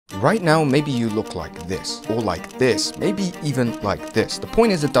right now, maybe you look like this, or like this, maybe even like this. The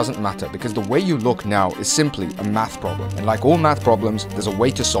point is, it doesn't matter, because the way you look now is simply a math problem. And like all math problems, there's a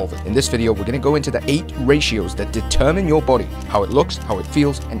way to solve it. In this video, we're going to go into the 8 ratios that determine your body, how it looks, how it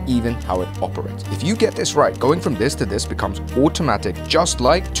feels, and even how it operates. If you get this right, going from this to this becomes automatic, just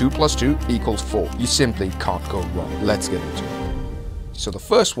like 2 + 2 = 4. You simply can't go wrong. Let's get into it. So the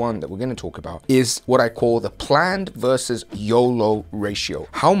first one that we're going to talk about is what I call the planned versus YOLO ratio.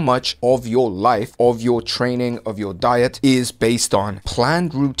 How much of your life, of your training, of your diet is based on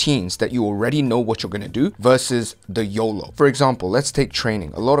planned routines that you already know what you're going to do versus the YOLO. For example, let's take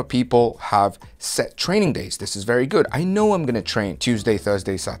training. A lot of people have set training days. This is very good. I know I'm going to train Tuesday,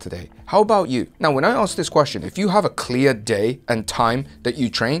 Thursday, Saturday. How about you? Now, when I ask this question, if you have a clear day and time that you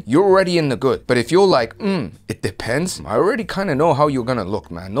train, you're already in the good. But if you're like, it depends, I already kind of know how you're going to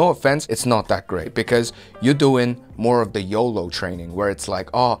look, man. No offense, it's not that great, because you're doing more of the YOLO training, where it's like,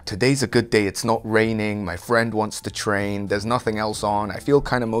 oh, today's a good day, it's not raining, my friend wants to train, there's nothing else on, I feel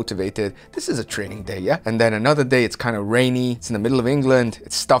kind of motivated, this is a training day, yeah? And then another day, it's kind of rainy, it's in the middle of England,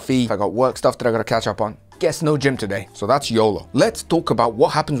 it's stuffy, I got work stuff that I gotta catch up on. Guess no gym today. So that's YOLO. Let's talk about what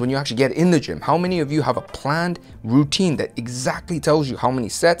happens when you actually get in the gym. How many of you have a planned routine that exactly tells you how many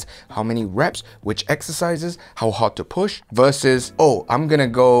sets, how many reps, which exercises, how hard to push, versus, oh, I'm gonna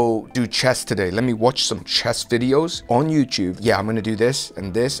go do chest today. Let me watch some chest videos on YouTube. Yeah, I'm gonna do this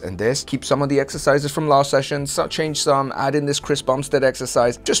and this and this. Keep some of the exercises from last session, change some, add in this Chris Bumstead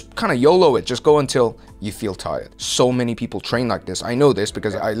exercise. Just kind of YOLO it. Just go until you feel tired. So many people train like this. I know this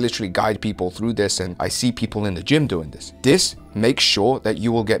because I literally guide people through this, and I see people in the gym doing this. This makes sure that you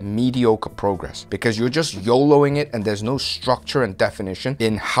will get mediocre progress, because you're just YOLOing it and there's no structure and definition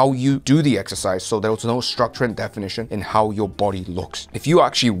in how you do the exercise. So there's no structure and definition in how your body looks. If you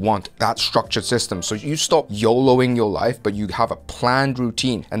actually want that structured system, so you stop YOLOing your life, but you have a planned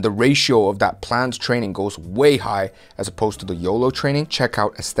routine, and the ratio of that planned training goes way high as opposed to the YOLO training, check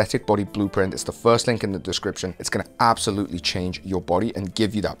out Aesthetic Body Blueprint. It's the first link in the description. It's going to absolutely change your body and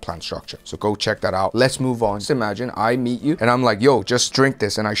give you that planned structure. So go check that out. Let's move on. Just imagine I meet you and I'm like, yo, just drink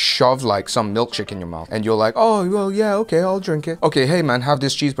this, and I shove like some milkshake in your mouth, and you're like, oh, well, yeah, okay, I'll drink it. Okay, hey man, have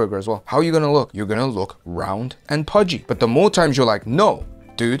this cheeseburger as well. How are you gonna look? You're gonna look round and pudgy. But the more times you're like, no,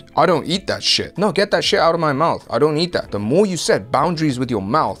 dude, I don't eat that shit. No, get that shit out of my mouth. I don't eat that. The more you set boundaries with your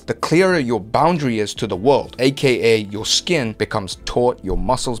mouth, the clearer your boundary is to the world, aka your skin becomes taut, your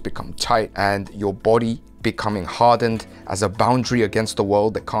muscles become tight, and your body becoming hardened as a boundary against the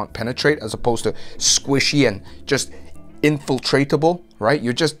world that can't penetrate, as opposed to squishy and just infiltratable, right?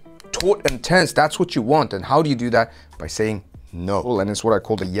 You're just taut and tense. That's what you want. And how do you do that? By saying no. And it's what I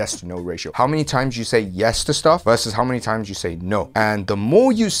call the yes to no ratio. How many times you say yes to stuff versus how many times you say no. And the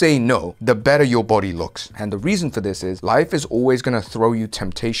more you say no, the better your body looks. And the reason for this is life is always going to throw you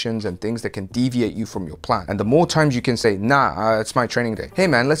temptations and things that can deviate you from your plan. And the more times you can say, nah, it's my training day. Hey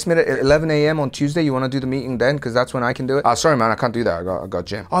man, let's meet at 11 a.m. on Tuesday. You want to do the meeting then? Because that's when I can do it. Sorry man, I can't do that. I got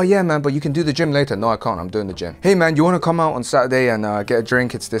gym. Oh yeah man, but you can do the gym later. No, I can't. I'm doing the gym. Hey man, you want to come out on Saturday and get a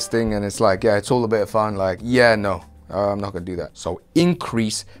drink? It's this thing. And it's like, yeah, it's all a bit of fun. Like, yeah, no. I'm not gonna do that. So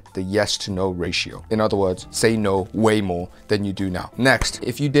increase the yes to no ratio. In other words, say no way more than you do now. Next,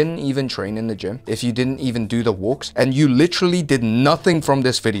 if you didn't even train in the gym, if you didn't even do the walks, and you literally did nothing from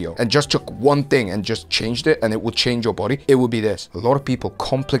this video and just took one thing and just changed it, and it will change your body, it would be this. A lot of people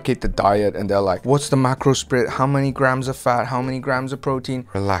complicate the diet and they're like, what's the macro split? How many grams of fat? How many grams of protein?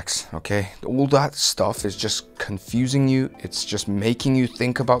 Relax, okay? All that stuff is just confusing you. It's just making you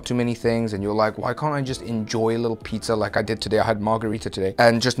think about too many things, and you're like, why can't I just enjoy a little pizza like I did today? I had margarita today,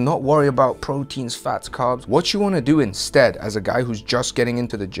 and just not worry about proteins, fats, carbs. What you want to do instead, as a guy who's just getting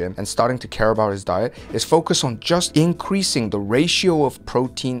into the gym and starting to care about his diet, is focus on just increasing the ratio of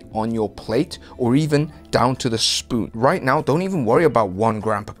protein on your plate, or even down to the spoon. Right now, don't even worry about 1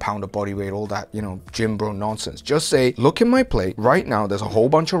 gram per pound of body weight, all that, you know, gym bro nonsense. Just say, look at my plate. Right now, there's a whole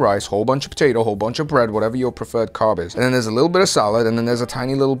bunch of rice, whole bunch of potato, whole bunch of bread, whatever your preferred carb is. And then there's a little bit of salad, and then there's a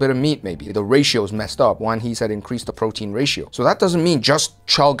tiny little bit of meat maybe. The ratio's messed up. Wanhee said increase the protein ratio. So that doesn't mean just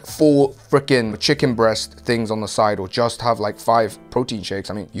chug 4 freaking chicken breast things on the side, or just have like 5 protein shakes.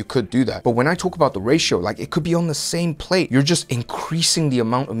 I mean, you could do that. But when I talk about the ratio, like it could be on the same plate. You're just increasing the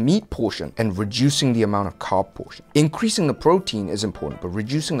amount of meat portion and reducing the amount of carb portion. Increasing the protein is important, but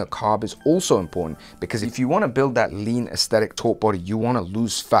reducing the carb is also important, because if you want to build that lean, aesthetic, taut body, you want to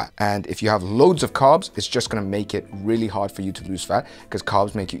lose fat. And if you have loads of carbs, it's just going to make it really hard for you to lose fat, because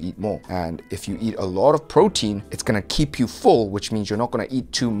carbs make you eat more. And if you eat a lot of protein, it's going to keep you full, which means you're not going to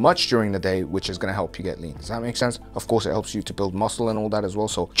eat too much during the day, which is going to help you get lean. Does that make sense? Of course, it helps you to build muscle and all that as well.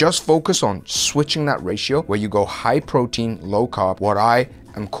 So just focus on switching that ratio where you go high protein, low carb, what I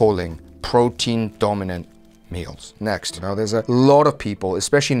am calling protein dominant meals. Next, now there's a lot of people,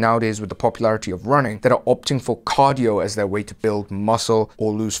 especially nowadays with the popularity of running, that are opting for cardio as their way to build muscle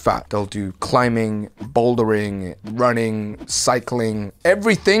or lose fat. They'll do climbing, bouldering, running, cycling,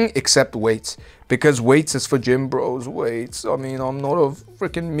 everything except weights. Because weights is for gym bros, weights. I mean, I'm not a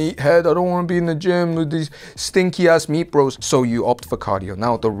freaking meathead. I don't want to be in the gym with these stinky ass meat bros. So you opt for cardio.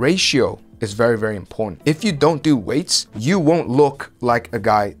 Now the ratio is very, very important. If you don't do weights, you won't look like a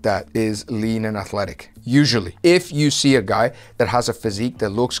guy that is lean and athletic. Usually, if you see a guy that has a physique that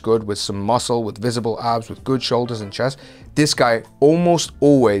looks good with some muscle, with visible abs, with good shoulders and chest, this guy almost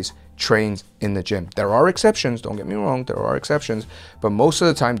always trains in the gym. There are exceptions, don't get me wrong, there are exceptions, but most of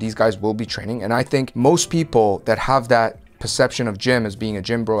the time these guys will be training. And I think most people that have that perception of gym as being a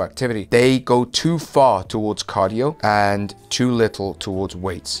gym bro activity, they go too far towards cardio and too little towards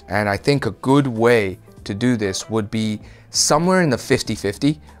weights. And I think a good way to do this would be somewhere in the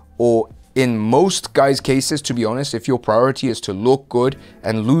 50-50, or in most guys' cases, to be honest, if your priority is to look good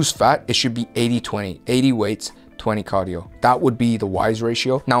and lose fat, it should be 80-20, 80 weights, 20 cardio. That would be the wise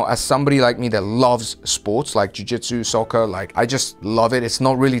ratio. Now, as somebody like me that loves sports like jiu-jitsu, soccer, like I just love it. It's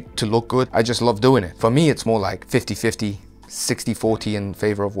not really to look good. I just love doing it. For me, it's more like 50-50, 60-40 in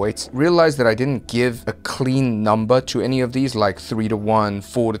favor of weights. Realize that I didn't give a clean number to any of these, like 3-1,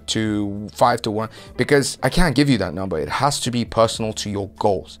 4-2, 5-1, because I can't give you that number. It has to be personal to your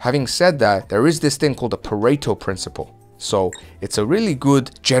goals. Having said that, there is this thing called the Pareto principle. So it's a really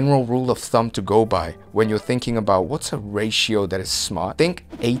good general rule of thumb to go by when you're thinking about what's a ratio that is smart. Think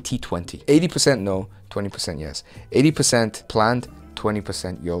 80-20. 80% no, 20% yes. 80% planned,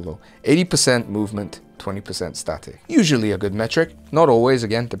 20% YOLO. 80% movement, 20% static. Usually a good metric, not always,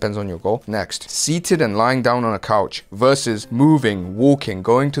 again, depends on your goal. Next, seated and lying down on a couch versus moving, walking,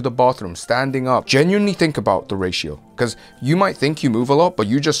 going to the bathroom, standing up. Genuinely think about the ratio, because you might think you move a lot, but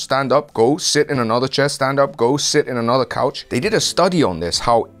you just stand up, go sit in another chair, stand up, go sit in another couch. They did a study on this,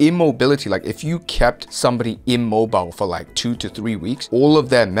 how immobility, like if you kept somebody immobile for like 2 to 3 weeks, all of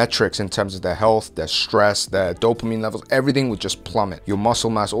their metrics in terms of their health, their stress, their dopamine levels, everything would just plummet. Your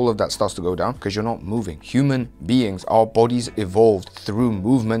muscle mass, all of that starts to go down because you're not moving. Human beings, our bodies evolved through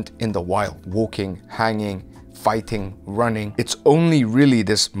movement in the wild, walking, hanging, fighting, running. It's only really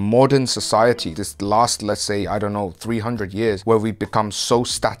this modern society, this last, let's say, I don't know, 300 years, where we've become so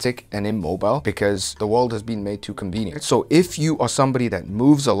static and immobile because the world has been made too convenient. So if you are somebody that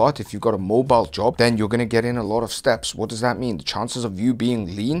moves a lot, if you've got a mobile job, then you're going to get in a lot of steps. What does that mean? The chances of you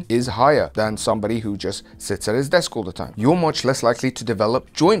being lean is higher than somebody who just sits at his desk all the time. You're much less likely to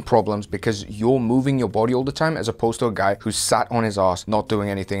develop joint problems because you're moving your body all the time, as opposed to a guy who's sat on his ass not doing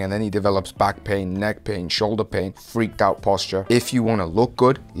anything, and then he develops back pain, neck pain, shoulder pain, freaked out posture. If you want to look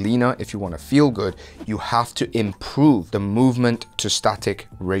good, leaner, if you want to feel good, you have to improve the movement to static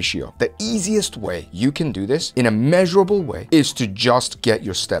ratio. The easiest way you can do this in a measurable way is to just get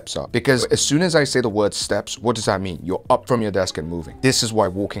your steps up. Because as soon as I say the word steps, what does that mean? You're up from your desk and moving. This is why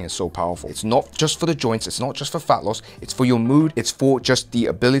walking is so powerful. It's not just for the joints, it's not just for fat loss, it's for your mood, it's for just the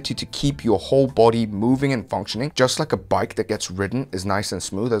ability to keep your whole body moving and functioning. Just like a bike that gets ridden is nice and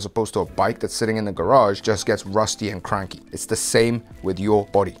smooth, as opposed to a bike that's sitting in the garage just gets rusty and cranky. It's the same with your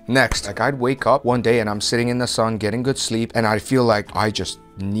body. Next, like I'd wake up one day and I'm sitting in the sun getting good sleep, and I feel like I just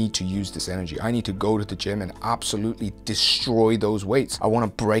need to use this energy. I need to go to the gym and absolutely destroy those weights. I want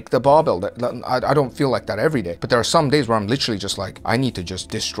to break the barbell. I don't feel like that every day, but there are some days where I'm literally just like, I need to just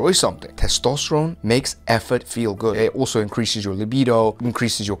destroy something. Testosterone makes effort feel good. It also increases your libido,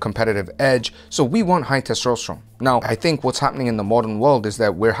 increases your competitive edge. So we want high testosterone. Now, I think what's happening in the modern world is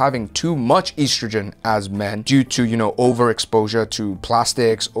that we're having too much estrogen as men due to, you know, overexposure to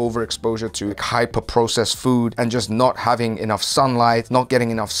plastics, overexposure to hyper-processed food, and just not having enough sunlight, not getting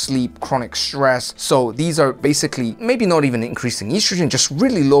enough sleep, chronic stress. So these are basically maybe not even increasing estrogen, just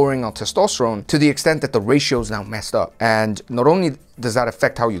really lowering our testosterone to the extent that the ratio is now messed up. And not only does that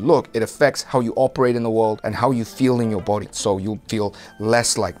affect how you look, it affects how you operate in the world and how you feel in your body. So you'll feel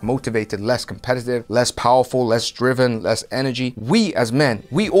less like motivated, less competitive, less powerful, less driven, less energy. We as men,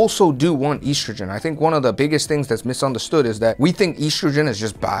 we also do want estrogen. I think one of the biggest things that's misunderstood is that we think estrogen is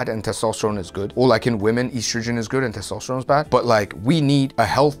just bad and testosterone is good. Or like in women, estrogen is good and testosterone is bad. But like we need a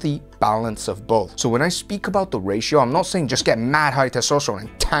healthy balance of both. So when I speak about the ratio, I'm not saying just get mad high testosterone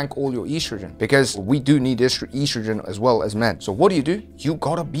and tank all your estrogen, because we do need estrogen as well as men. So what do? You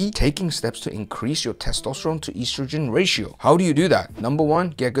gotta be taking steps to increase your testosterone to estrogen ratio. How do you do that? Number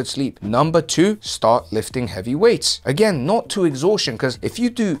one, get good sleep. Number two, start lifting heavy weights. Again, not to exhaustion, because if you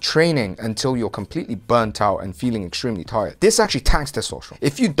do training until you're completely burnt out and feeling extremely tired, this actually tanks testosterone.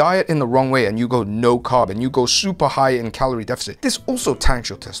 If you diet in the wrong way and you go no carb and you go super high in calorie deficit, this also tanks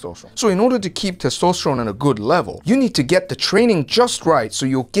your testosterone. So in order to keep testosterone at a good level, you need to get the training just right, so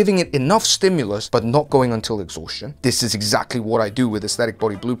you're giving it enough stimulus but not going until exhaustion. This is exactly what I do with Aesthetic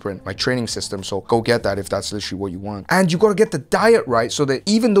Body Blueprint, my training system, so go get that if that's literally what you want. And you got to get the diet right, so that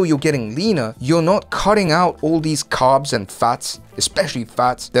even though you're getting leaner, you're not cutting out all these carbs and fats, especially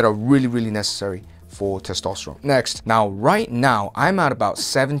fats, that are really necessary for testosterone. Next, now right now I'm at about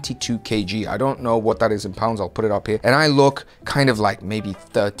 72 kg. I don't know what that is in pounds, I'll put it up here, and I look kind of like maybe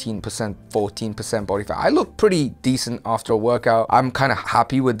 13%, 14% body fat. I look pretty decent after a workout. I'm kind of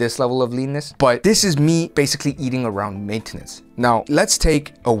happy with this level of leanness, but this is me basically eating around maintenance. Now let's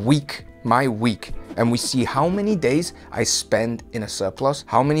take a week, my week, and we see how many days I spend in a surplus,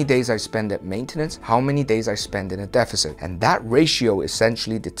 how many days I spend at maintenance, how many days I spend in a deficit. And that ratio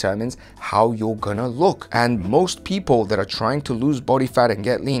essentially determines how you're gonna look. And most people that are trying to lose body fat and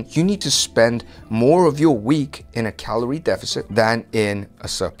get lean, you need to spend more of your week in a calorie deficit than in a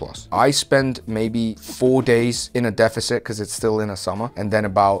surplus. I spend maybe 4 days in a deficit because it's still in a summer, and then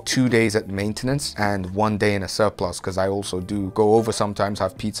about 2 days at maintenance and 1 day in a surplus, because I also do go over sometimes,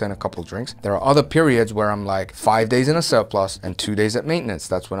 have pizza and a couple of drinks. There are other periods where I'm like 5 days in a surplus and 2 days at maintenance.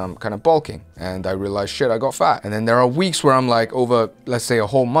 That's when I'm kind of bulking and I realize, shit, I got fat. And then there are weeks where I'm like, over, let's say a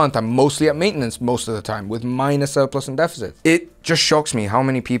whole month, I'm mostly at maintenance most of the time with minor surplus and deficit. It just shocks me how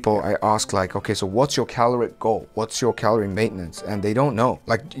many people I ask, like, okay, so what's your caloric goal? What's your calorie maintenance? And they don't know.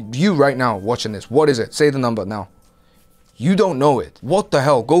 Like you right now watching this, what is it? Say the number now. You don't know it. What the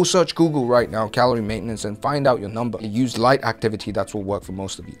hell? Go search Google right now, calorie maintenance, and find out your number. Use light activity, that's what work for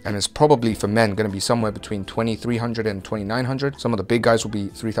most of you. And it's probably for men going to be somewhere between 2,300 and 2,900. Some of the big guys will be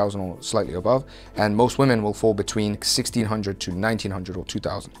 3,000 or slightly above. And most women will fall between 1,600 to 1,900 or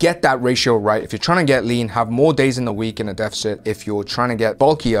 2,000. Get that ratio right. If you're trying to get lean, have more days in the week in a deficit. If you're trying to get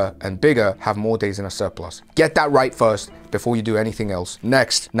bulkier and bigger, have more days in a surplus. Get that right first before you do anything else.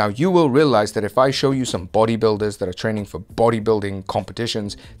 Next, now you will realize that if I show you some bodybuilders that are training for bodybuilding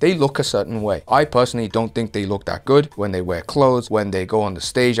competitions, they look a certain way. I personally don't think they look that good when they wear clothes, when they go on the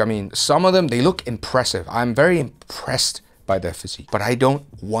stage. I mean, some of them, they look impressive. I'm very impressed by their physique, but I don't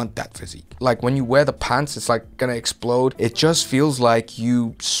want that physique. Like when you wear the pants, it's like gonna explode. It just feels like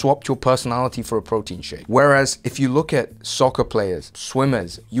you swapped your personality for a protein shake. Whereas if you look at soccer players,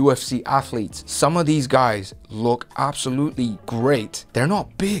 swimmers, UFC athletes, some of these guys look absolutely great. They're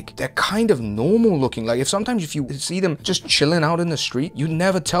not big. They're kind of normal looking. Like sometimes if you see them just chilling out in the street, you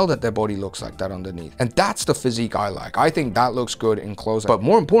never tell that their body looks like that underneath. And that's the physique I like. I think that looks good in clothes, but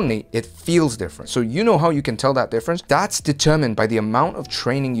more importantly, it feels different. So you know how you can tell that difference? That's determined by the amount of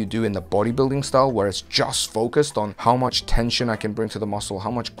training you do in the bodybuilding style, where it's just focused on how much tension I can bring to the muscle,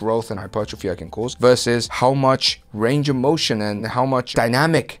 how much growth and hypertrophy I can cause, versus how much range of motion and how much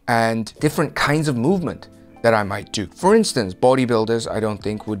dynamic and different kinds of movement that I might do. For instance, bodybuilders, I don't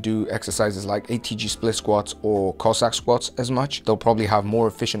think would do exercises like ATG split squats or Cossack squats as much. They'll probably have more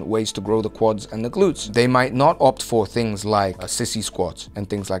efficient ways to grow the quads and the glutes. They might not opt for things like sissy squats and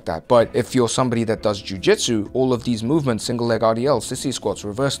things like that. But if you're somebody that does jujitsu, all of these movements, single leg RDL, sissy squats,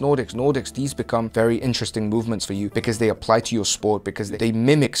 reverse Nordics, these become very interesting movements for you because they apply to your sport, because they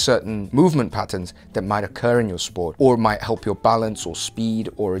mimic certain movement patterns that might occur in your sport or might help your balance or speed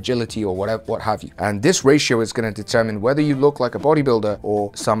or agility or whatever, what have you. And this ratio is going to determine whether you look like a bodybuilder or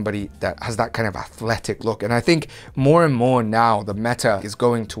somebody that has that kind of athletic look. And I think more and more now the meta is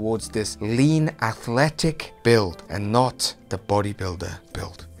going towards this lean athletic build and not the bodybuilder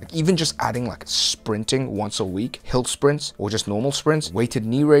build. Like even just adding like sprinting once a week, hill sprints or just normal sprints, weighted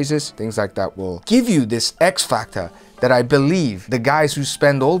knee raises, things like that will give you this X factor that I believe the guys who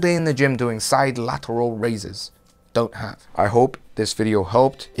spend all day in the gym doing side lateral raises don't have. I hope this video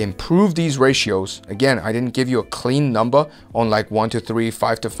helped improve these ratios. Again, I didn't give you a clean number on like 1 to 3,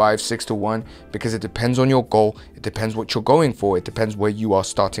 5 to 5, 6 to 1, because it depends on your goal. It depends what you're going for. It depends where you are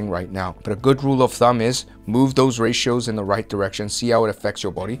starting right now. But a good rule of thumb is move those ratios in the right direction, see how it affects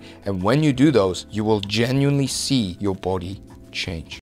your body. And when you do those, you will genuinely see your body change.